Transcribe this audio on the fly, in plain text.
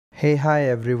Hey, hi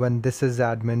everyone, this is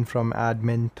admin from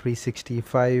admin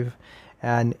 365,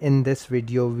 and in this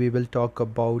video we will talk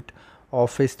about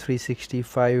Office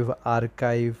 365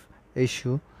 archive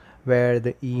issue where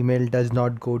the email does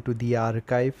not go to the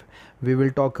archive. We will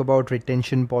talk about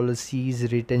retention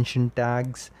policies, retention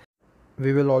tags.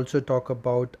 We will also talk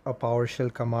about a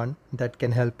PowerShell command that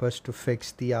can help us to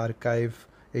fix the archive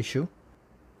issue.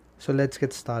 So let's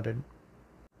get started.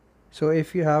 So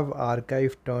if you have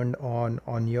archive turned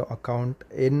on your account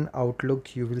in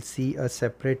Outlook, you will see a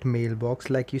separate mailbox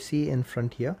like you see in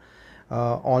front here,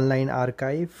 online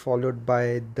archive followed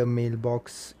by the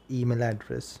mailbox email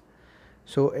address.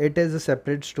 So it is a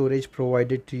separate storage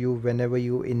provided to you whenever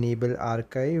you enable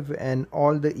archive, and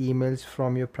all the emails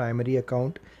from your primary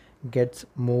account gets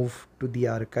moved to the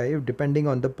archive depending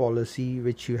on the policy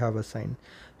which you have assigned.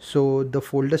 So the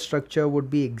folder structure would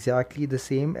be exactly the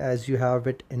same as you have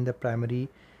it in the primary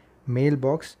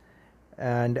mailbox,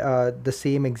 and the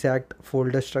same exact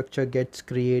folder structure gets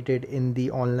created in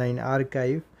the online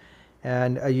archive,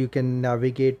 and you can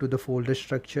navigate to the folder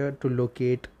structure to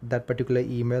locate that particular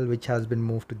email which has been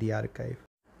moved to the archive.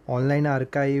 Online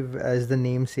archive, as the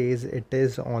name says, it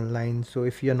is online, so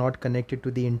if you're not connected to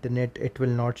the internet, it will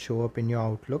not show up in your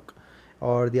Outlook,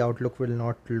 or the Outlook will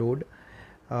not load.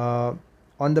 uh,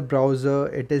 on the browser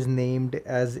it is named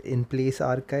as in place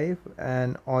archive,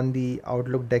 and on the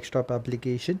Outlook desktop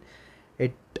application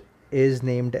it is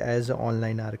named as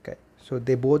online archive. So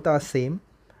they both are same,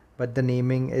 but the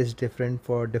naming is different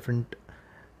for different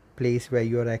place where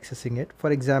you are accessing it.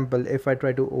 For example, if I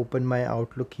try to open my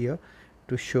Outlook here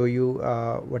to show you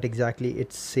what exactly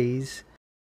it says,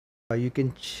 you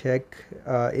can check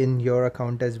in your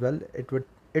account as well.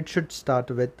 It should start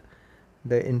with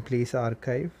the in place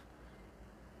archive,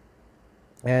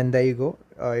 and there you go.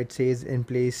 It says in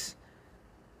place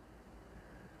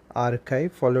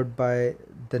archive followed by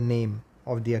the name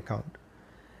of the account.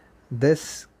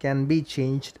 This can be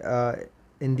changed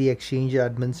in the Exchange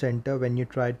Admin Center. When you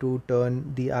try to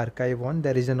turn the archive on,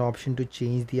 there is an option to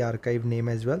change the archive name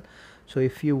as well. So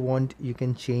if you want, you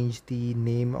can change the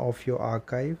name of your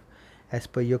archive as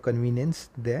per your convenience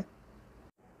there.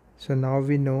 So now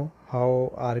we know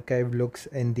how archive looks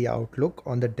in the Outlook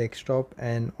on the desktop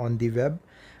and on the web.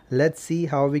 Let's see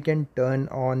how we can turn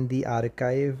on the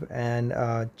archive and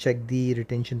check the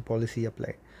retention policy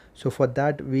applied. So for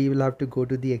that, we will have to go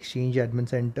to the Exchange Admin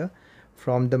Center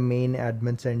from the main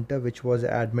admin center, which was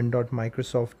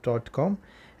admin.microsoft.com,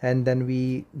 and then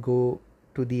we go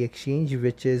to the Exchange,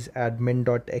 which is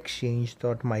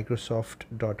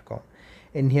admin.exchange.microsoft.com.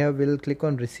 In here we'll click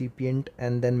on recipient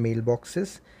and then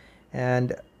mailboxes,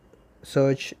 and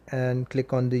search and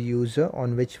click on the user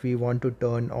on which we want to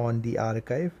turn on the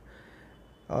archive.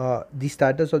 The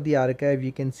status of the archive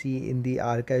you can see in the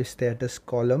archive status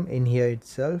column in here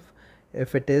itself.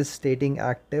 If it is stating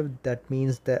active, that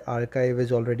means the archive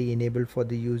is already enabled for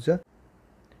the user.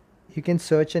 You can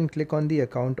search and click on the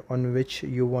account on which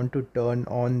you want to turn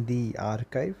on the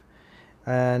archive,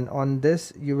 and on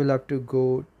this you will have to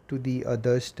go to the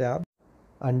others tab.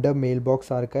 Under mailbox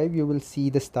archive you will see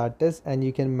the status, and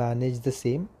you can manage the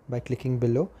same by clicking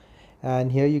below,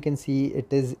 and here you can see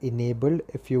it is enabled.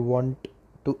 If you want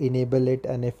to enable it,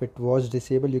 and if it was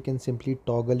disabled, you can simply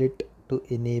toggle it to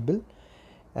enable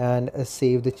and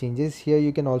save the changes. Here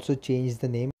you can also change the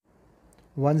name.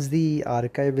 Once the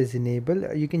archive is enabled,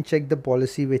 you can check the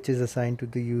policy which is assigned to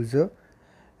the user,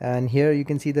 and here you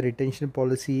can see the retention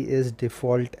policy is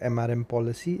default MRM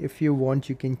policy. If you want,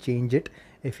 you can change it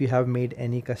if you have made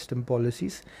any custom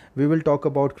policies. We will talk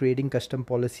about creating custom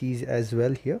policies as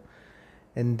well here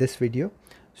in this video.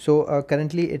 So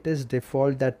currently it is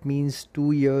default. That means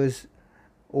 2 years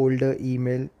older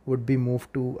email would be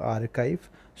moved to archive.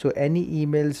 So any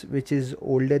emails which is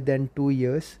older than 2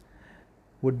 years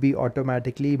would be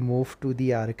automatically moved to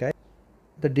the archive.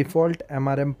 The default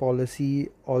MRM policy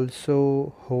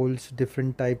also holds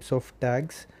different types of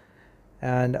tags,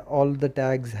 and all the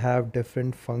tags have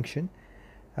different function.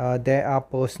 There are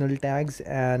personal tags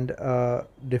and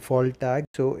default tag.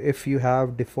 So if you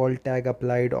have default tag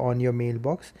applied on your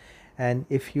mailbox, and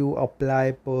if you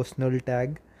apply personal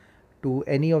tag to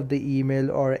any of the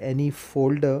email or any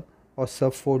folder or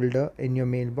subfolder in your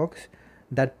mailbox,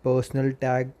 that personal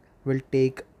tag will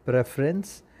take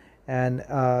preference, and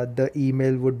the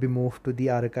email would be moved to the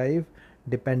archive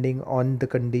depending on the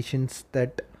conditions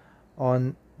that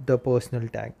on the personal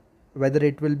tag. Whether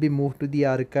it will be moved to the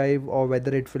archive or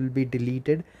whether it will be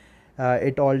deleted,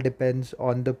 it all depends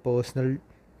on the personal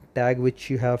tag which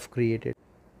you have created.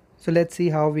 So let's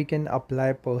see how we can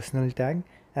apply personal tag,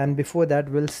 and before that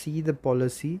we'll see the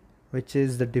policy which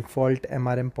is the default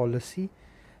MRM policy.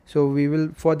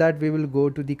 So for that we will go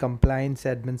to the compliance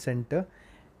admin center,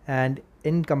 and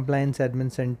in compliance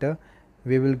admin center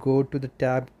we will go to the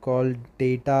tab called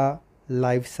data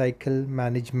lifecycle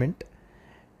management,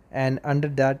 and under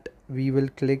that we will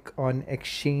click on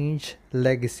exchange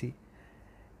legacy.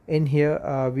 In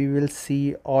here we will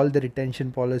see all the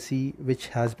retention policy which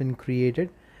has been created,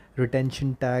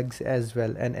 retention tags as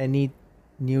well, and any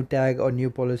new tag or new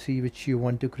policy which you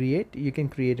want to create, you can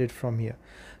create it from here.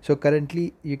 So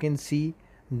currently you can see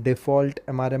default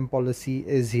MRM policy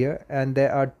is here, and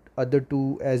there are other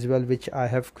two as well which I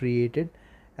have created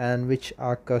and which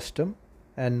are custom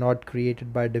and not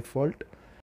created by default.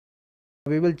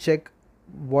 We will check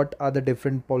what are the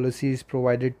different policies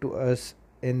provided to us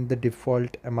in the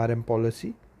default MRM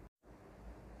policy.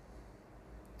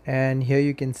 And here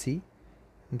you can see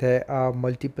there are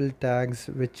multiple tags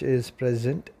which is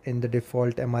present in the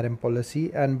default MRM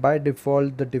policy, and by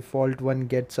default the default one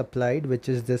gets applied, which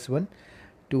is this one,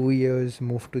 2 years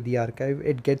move to the archive.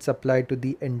 It gets applied to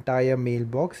the entire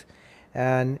mailbox,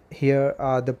 and here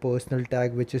are the personal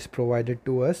tag which is provided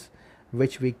to us,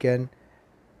 which we can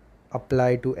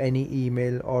apply to any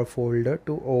email or folder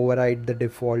to override the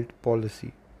default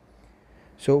policy.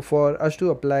 So for us to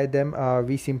apply them,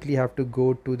 we simply have to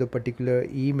go to the particular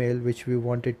email which we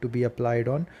want it to be applied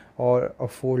on, or a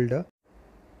folder.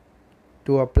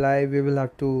 To apply, we will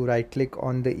have to right click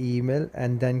on the email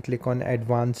and then click on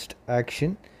advanced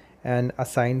action and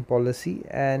assign policy,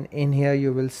 and in here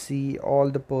you will see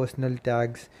all the personal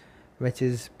tags which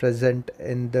is present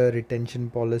in the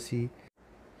retention policy.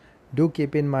 Do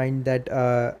keep in mind that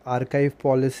archive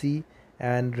policy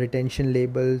and retention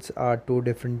labels are two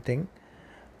different things.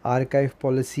 Archive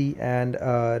policy and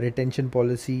retention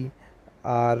policy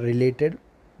are related,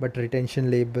 but retention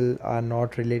label are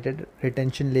not related.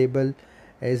 Retention label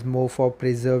is more for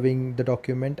preserving the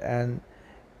document and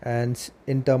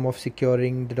in term of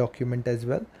securing the document as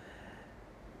well,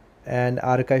 and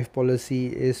archive policy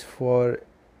is for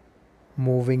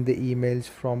moving the emails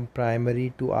from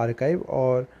primary to archive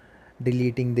or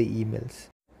deleting the emails.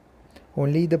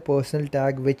 Only the personal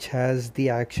tag which has the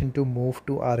action to move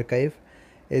to archive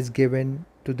is given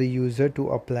to the user to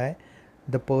apply.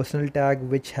 The personal tag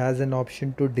which has an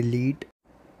option to delete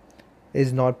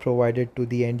is not provided to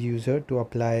the end user to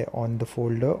apply on the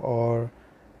folder or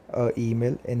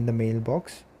email in the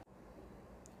mailbox.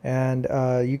 And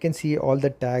you can see all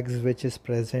the tags which is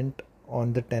present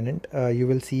on the tenant. You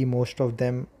will see most of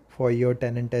them for your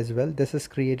tenant as well. This is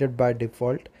created by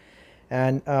default,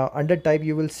 and under type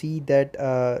you will see that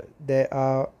there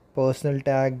are personal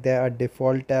tag, there are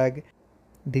default tag,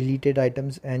 deleted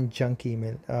items and junk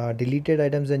email. Deleted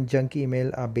items and junk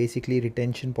email are basically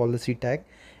retention policy tag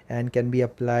and can be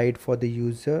applied for the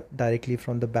user directly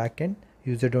from the backend.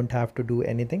 User don't have to do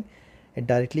anything. It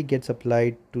directly gets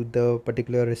applied to the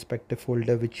particular respective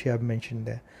folder which you have mentioned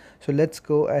there. So let's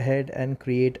go ahead and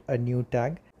create a new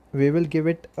tag. We will give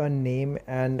it a name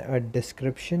and a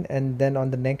description, and then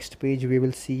on the next page we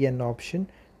will see an option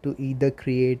to either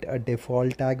create a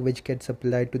default tag which gets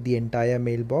applied to the entire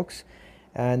mailbox,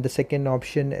 and the second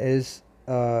option is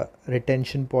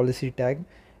retention policy tag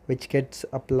which gets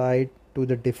applied to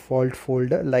the default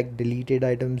folder like deleted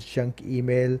items, junk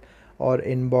email or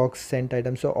inbox sent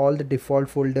items. So all the default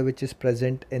folder which is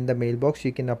present in the mailbox,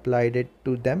 you can apply it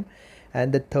to them.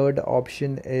 And the third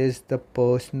option is the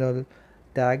personal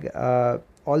tag.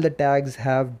 All the tags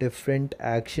have different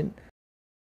action.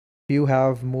 Few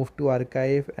have moved to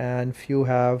archive and few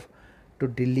have to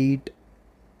delete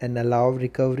and allow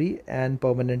recovery and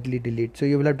permanently delete. So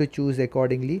you will have to choose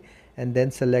accordingly and then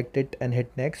select it and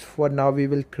hit next. For now we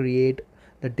will create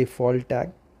the default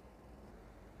tag,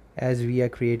 as we are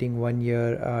creating 1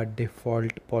 year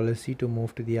default policy to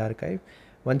move to the archive.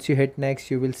 Once you hit next,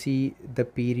 you will see the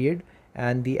period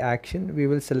and the action. We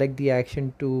will select the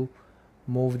action to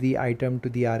move the item to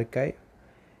the archive.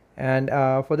 And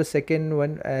for the second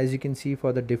one, as you can see,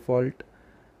 for the default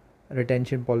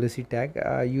retention policy tag,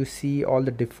 you see all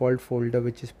the default folder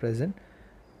which is present,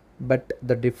 but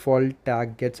the default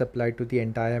tag gets applied to the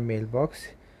entire mailbox.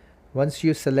 Once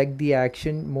you select the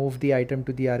action move the item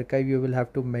to the archive, you will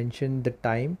have to mention the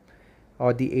time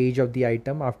or the age of the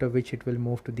item, after which it will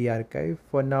move to the archive.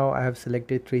 For now I have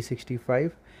selected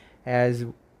 365, as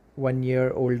 1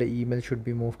 year old email should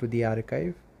be moved to the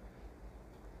archive.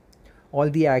 All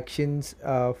the actions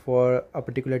for a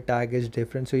particular tag is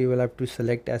different, so you will have to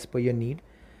select as per your need.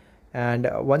 And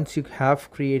once you have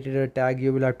created a tag,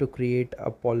 you will have to create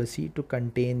a policy to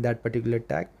contain that particular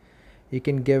tag. You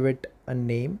can give it a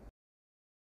name,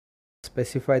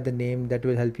 specify the name that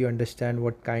will help you understand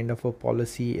what kind of a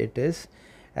policy it is,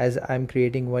 as I'm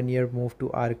creating 1 year move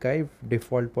to archive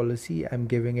default policy, I'm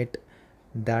giving it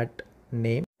that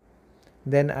name.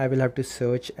 Then I will have to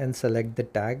search and select the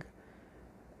tag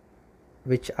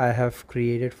which I have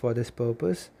created for this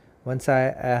purpose. Once I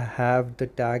have the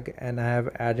tag and I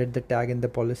have added the tag in the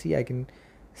policy, I can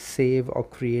save or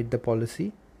create the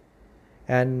policy.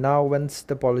 And now once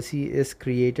the policy is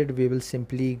created, we will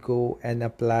simply go and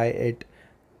apply it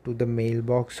to the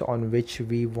mailbox on which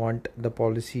we want the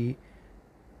policy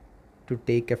to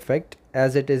take effect.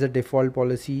 As it is a default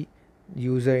policy,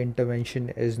 user intervention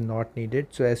is not needed.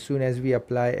 So as soon as we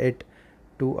apply it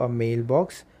to a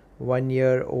mailbox, 1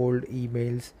 year old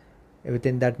emails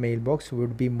within that mailbox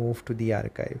would be moved to the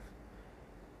archive.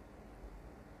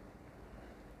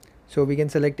 So we can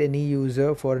select any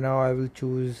user. For now I will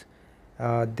choose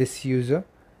this user,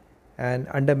 and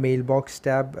under mailbox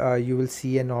tab you will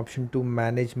see an option to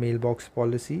manage mailbox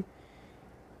policy,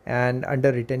 and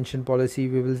under retention policy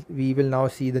we will now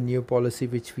see the new policy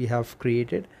which we have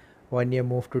created, 1 year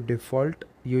move to default.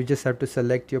 You just have to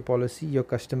select your policy, your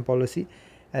custom policy,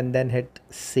 and then hit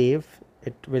save.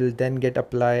 It will then get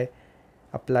applied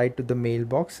to the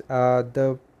mailbox.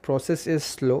 The process is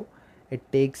slow.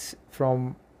 It takes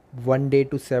from 1 day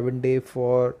to 7 day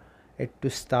for it to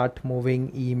start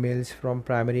moving emails from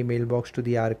primary mailbox to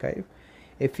the archive.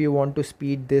 If you want to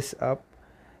speed this up,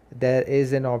 there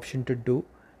is an option to do.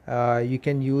 You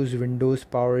can use Windows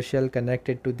PowerShell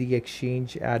connected to the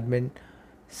Exchange admin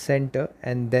center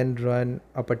and then run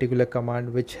a particular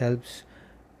command which helps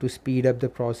to speed up the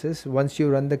process. Once you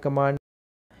run the command,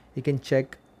 you can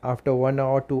check after 1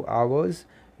 hour or 2 hours,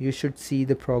 you should see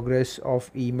the progress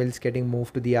of emails getting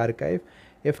moved to the archive.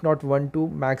 If not 1 to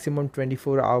maximum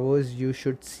 24 hours, you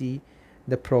should see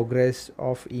the progress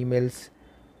of emails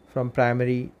from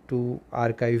primary to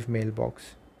archive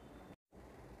mailbox.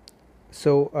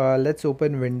 So let's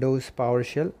open Windows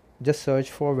PowerShell. Just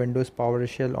search for Windows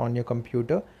PowerShell on your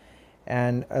computer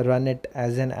and run it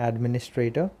as an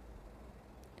administrator.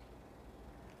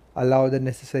 Allow the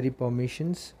necessary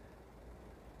permissions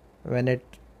when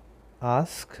it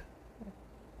asks.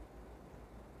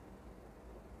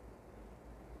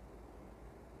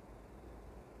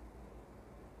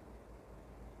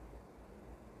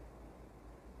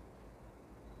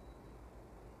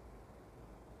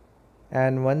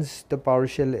 And once the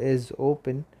PowerShell is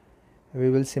open, we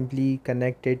will simply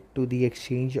connect it to the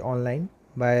Exchange Online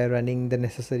by running the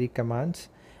necessary commands.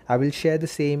 I will share the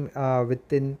same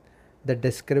within the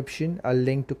description, a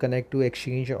link to connect to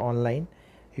Exchange Online.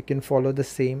 You can follow the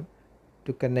same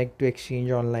to connect to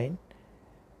Exchange Online.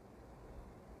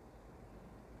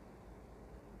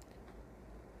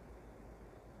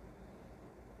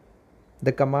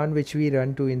 The command which we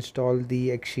run to install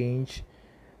the Exchange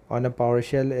on a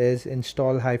PowerShell is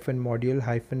install -module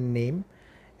 -name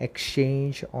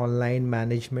Exchange Online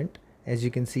Management, as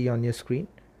you can see on your screen.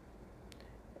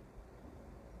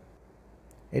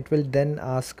 It will then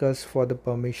ask us for the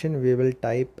permission. We will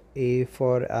type A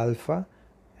for alpha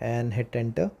and hit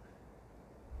enter.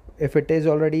 If it is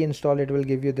already installed, it will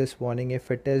give you this warning. If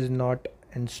it is not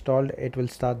installed, it will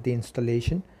start the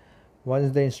installation.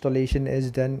 Once the installation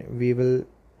is done, we will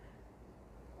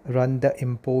run the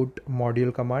import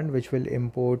module command, which will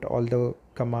import all the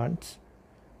commands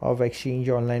of Exchange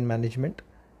Online Management.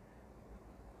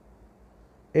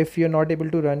 If you're not able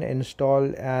to run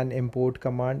install and import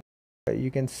command,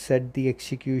 you can set the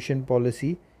execution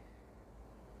policy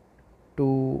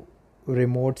to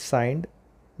remote signed.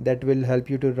 That will help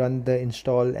you to run the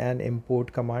install and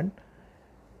import command,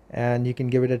 and you can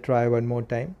give it a try one more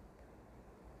time.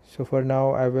 So for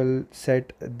now I will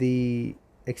set the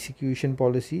execution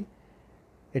policy.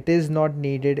 It is not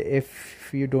needed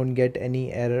if you don't get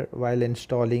any error while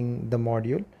installing the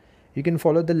module. You can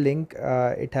follow the link.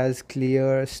 It has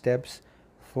clear steps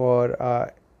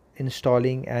for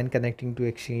installing and connecting to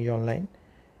Exchange Online.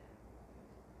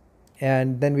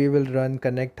 And then we will run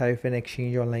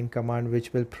connect-exchange online command,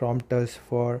 which will prompt us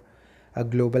for a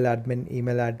global admin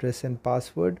email address and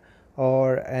password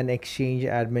or an Exchange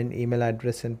admin email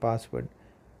address and password.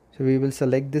 So we will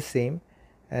select the same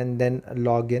and then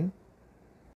log in.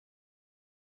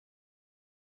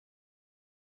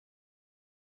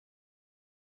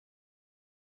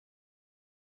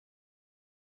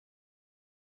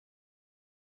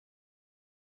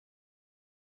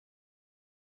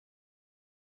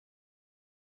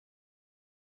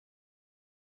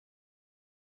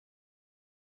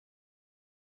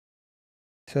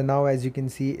 So now as you can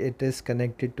see, it is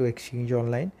connected to Exchange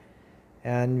Online,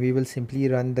 and we will simply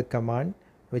run the command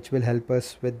which will help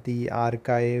us with the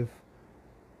archive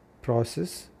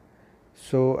process.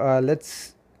 So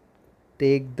let's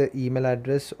take the email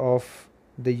address of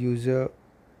the user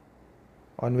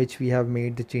on which we have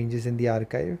made the changes in the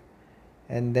archive,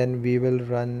 and then we will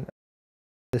run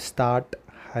the start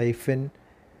hyphen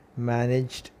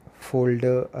managed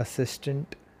folder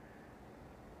assistant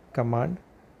command,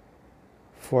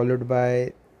 followed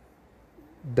by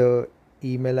the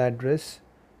email address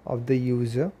of the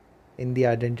user in the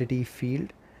identity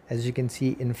field, as you can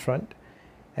see in front,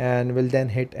 and will then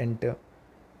hit enter.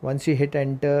 Once you hit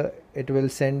enter, it will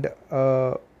send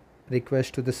a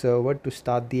request to the server to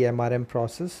start the MRM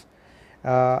process.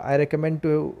 I recommend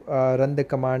to run the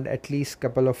command at least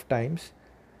couple of times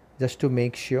just to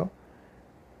make sure.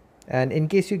 And in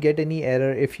case you get any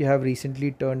error, if you have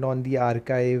recently turned on the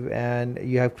archive and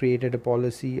you have created a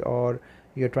policy, or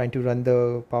you're trying to run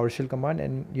the PowerShell command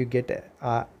and you get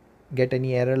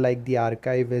any error like the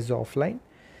archive is offline,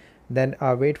 then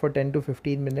wait for 10 to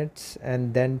 15 minutes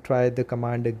and then try the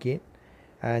command again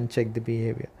and check the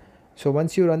behavior. So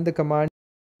once you run the command,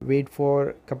 wait for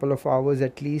a couple of hours,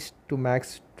 at least to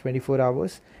max 24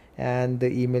 hours, and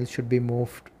the email should be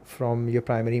moved from your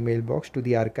primary mailbox to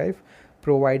the archive,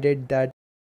 provided that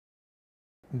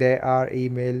there are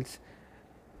emails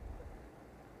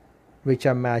which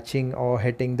are matching or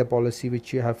hitting the policy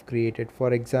which you have created.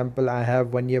 For example, I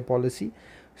have 1 year policy,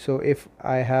 so if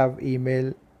I have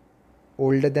email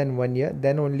older than 1 year,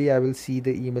 then only I will see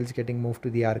the emails getting moved to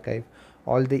the archive.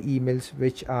 All the emails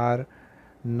which are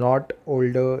not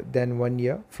older than 1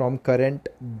 year from current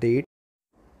date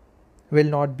will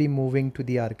not be moving to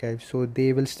the archive, so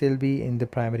they will still be in the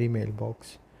primary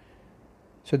mailbox.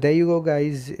 So there you go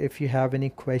guys. If you have any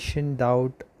question,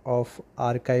 doubt of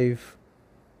archive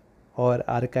or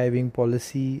archiving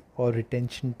policy or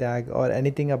retention tag or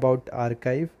anything about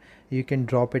archive, you can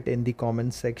drop it in the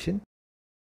comment section.